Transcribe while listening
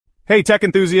Hey tech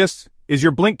enthusiasts, is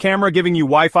your Blink camera giving you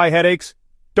Wi-Fi headaches?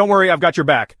 Don't worry, I've got your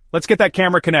back. Let's get that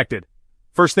camera connected.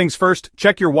 First things first,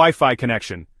 check your Wi-Fi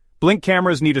connection. Blink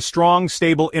cameras need a strong,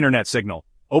 stable internet signal.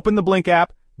 Open the Blink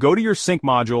app, go to your sync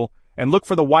module, and look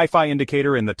for the Wi-Fi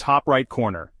indicator in the top right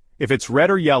corner. If it's red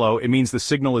or yellow, it means the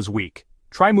signal is weak.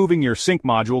 Try moving your sync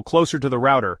module closer to the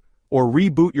router, or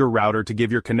reboot your router to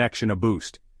give your connection a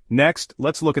boost. Next,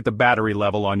 let's look at the battery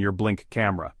level on your Blink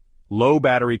camera. Low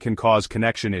battery can cause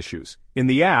connection issues. In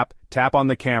the app, tap on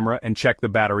the camera and check the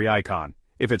battery icon.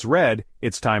 If it's red,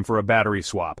 it's time for a battery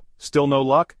swap. Still no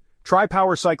luck? Try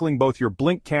power cycling both your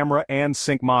Blink camera and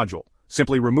sync module.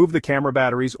 Simply remove the camera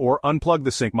batteries or unplug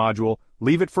the sync module,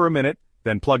 leave it for a minute,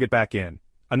 then plug it back in.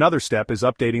 Another step is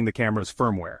updating the camera's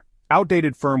firmware.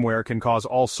 Outdated firmware can cause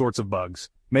all sorts of bugs.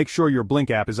 Make sure your Blink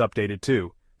app is updated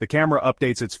too. The camera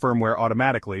updates its firmware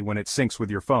automatically when it syncs with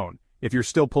your phone. If you're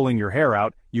still pulling your hair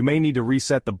out, you may need to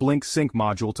reset the Blink sync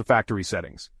module to factory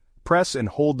settings. Press and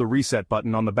hold the reset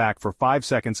button on the back for 5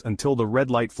 seconds until the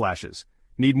red light flashes.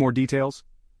 Need more details?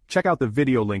 Check out the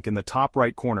video link in the top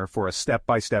right corner for a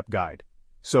step-by-step guide.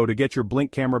 So to get your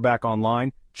Blink camera back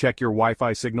online, check your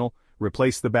Wi-Fi signal,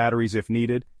 replace the batteries if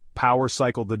needed, power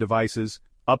cycle the devices,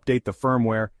 update the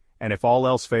firmware, and if all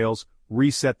else fails,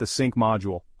 reset the sync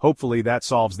module. Hopefully that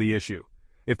solves the issue.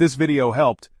 If this video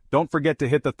helped, don't forget to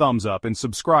hit the thumbs up and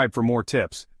subscribe for more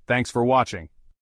tips. Thanks for watching.